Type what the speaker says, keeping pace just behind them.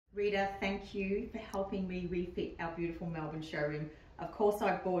Rita, thank you for helping me refit our beautiful Melbourne showroom. Of course,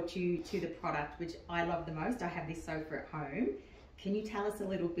 I brought you to the product which I love the most. I have this sofa at home. Can you tell us a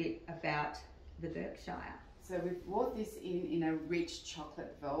little bit about the Berkshire? So we've brought this in a rich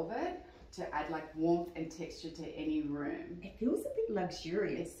chocolate velvet to add like warmth and texture to any room. It feels a bit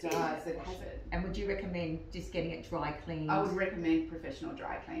luxurious. It does, it has it. And would you recommend just getting it dry cleaned? I would recommend professional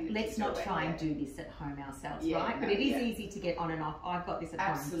dry cleaning. Let's not try and do this at home ourselves, Yeah, right? no, But it is yeah. easy to get on and off. I've got this at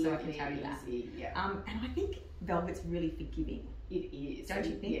Absolutely home, so I can tell you that. easy, yeah. And I think velvet's really forgiving. It is. Don't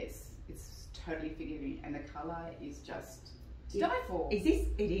you think? Yes, it's totally forgiving, and the colour is just to die for. Is this?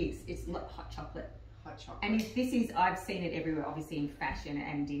 It is. It's like hot chocolate. Hot chocolate. And if this is, I've seen it everywhere, obviously in fashion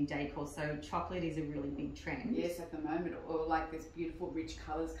and in decor, so chocolate is a really big trend. Yes, at the moment, or like this beautiful rich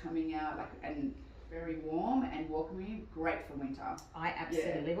colours coming out, like and very warm and welcoming, great for winter. I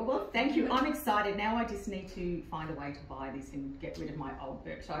absolutely, well, thank you. I'm excited. Now I just need to find a way to buy this and get rid of my old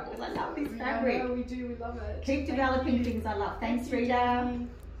Berkshire because I love this fabric. Yeah, we do, we love it. Keep developing things I love. Thanks, Rita.